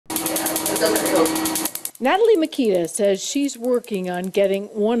Natalie Makita says she's working on getting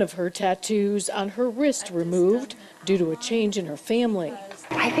one of her tattoos on her wrist removed due to a change in her family.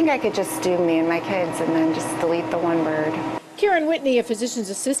 I think I could just do me and my kids and then just delete the one bird. Karen Whitney, a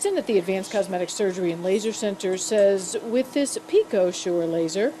physician's assistant at the Advanced Cosmetic Surgery and Laser Center, says with this Pico Sure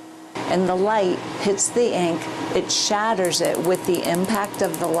laser, and the light hits the ink, it shatters it with the impact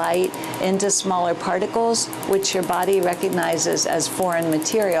of the light into smaller particles, which your body recognizes as foreign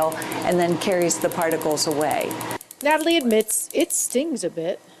material and then carries the particles away. Natalie admits it stings a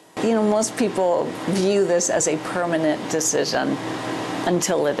bit. You know, most people view this as a permanent decision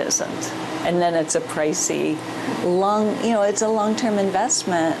until it isn't. And then it's a pricey, it's a long-term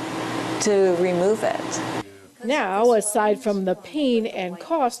investment to remove it. Now, aside from the pain and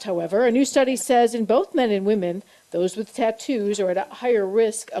cost, however, a new study says in both men and women, those with tattoos are at a higher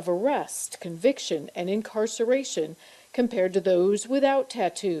risk of arrest, conviction, and incarceration compared to those without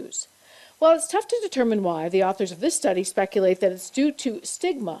tattoos. While it's tough to determine why, the authors of this study speculate that it's due to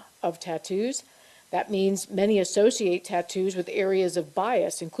stigma of tattoos. That means many associate tattoos with areas of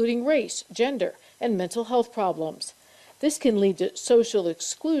bias, including race, gender, and mental health problems. This can lead to social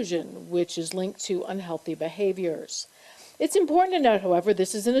exclusion, which is linked to unhealthy behaviors. It's important to note, however,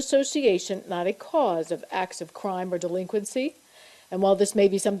 this is an association, not a cause of acts of crime or delinquency. And while this may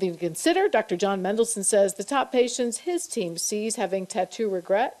be something to consider, Dr. John Mendelson says the top patients his team sees having tattoo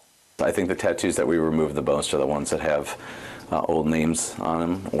regret. I think the tattoos that we remove the most are the ones that have old names on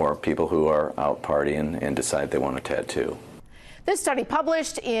them or people who are out partying and decide they want a tattoo. This study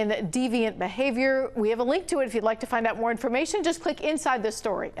published in Deviant Behavior. We have a link to it if you'd like to find out more information. Just click inside this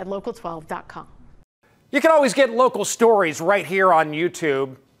story at local12.com. You can always get local stories right here on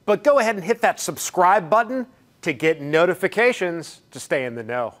YouTube, but go ahead and hit that subscribe button to get notifications to stay in the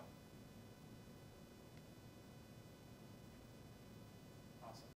know.